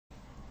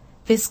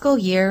Fiscal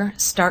Year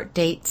Start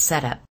Date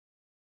Setup.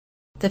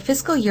 The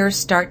fiscal year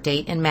start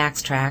date in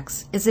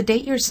MaxxTraxx is the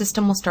date your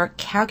system will start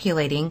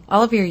calculating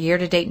all of your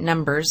year-to-date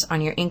numbers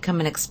on your income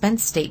and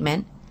expense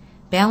statement,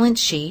 balance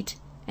sheet,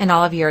 and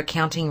all of your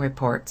accounting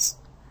reports.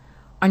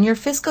 On your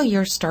fiscal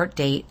year start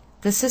date,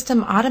 the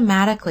system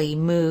automatically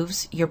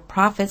moves your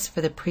profits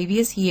for the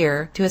previous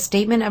year to a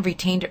statement of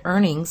retained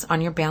earnings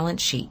on your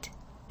balance sheet,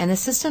 and the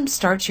system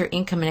starts your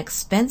income and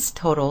expense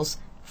totals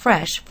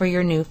fresh for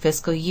your new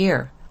fiscal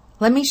year.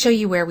 Let me show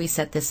you where we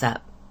set this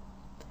up.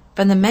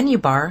 From the menu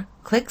bar,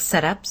 click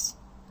Setups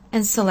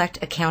and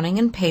select Accounting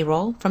and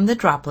Payroll from the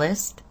drop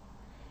list,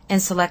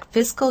 and select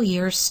Fiscal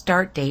Year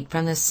Start Date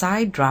from the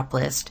side drop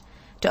list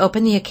to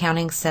open the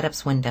Accounting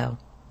Setups window.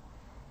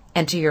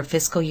 Enter your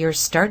fiscal year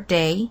start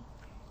day,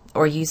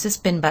 or use the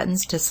spin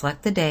buttons to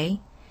select the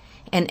day,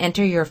 and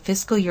enter your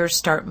fiscal year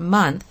start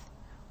month,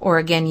 or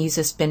again use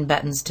the spin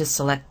buttons to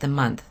select the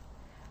month.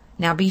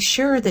 Now be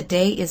sure the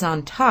day is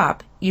on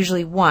top,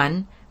 usually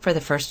 1 for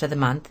the first of the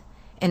month,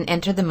 and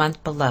enter the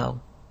month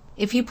below.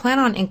 If you plan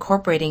on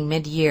incorporating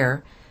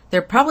mid-year,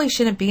 there probably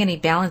shouldn't be any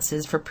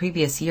balances for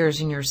previous years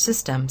in your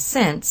system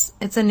since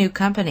it's a new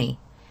company.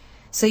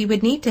 So you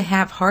would need to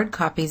have hard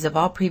copies of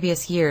all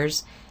previous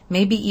years,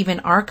 maybe even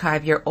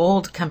archive your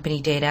old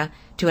company data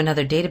to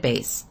another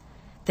database.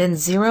 Then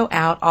zero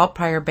out all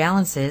prior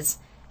balances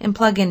and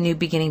plug in new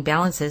beginning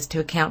balances to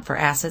account for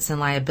assets and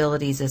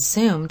liabilities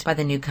assumed by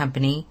the new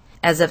company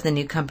as of the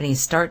new company's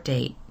start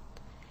date.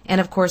 And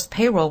of course,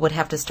 payroll would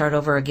have to start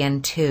over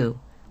again too.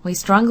 We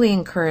strongly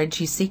encourage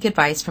you seek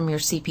advice from your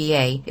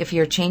CPA if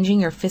you're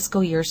changing your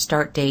fiscal year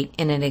start date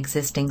in an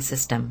existing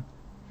system.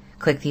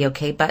 Click the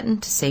OK button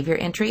to save your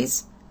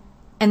entries.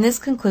 And this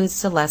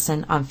concludes the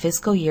lesson on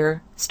fiscal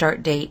year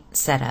start date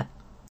setup.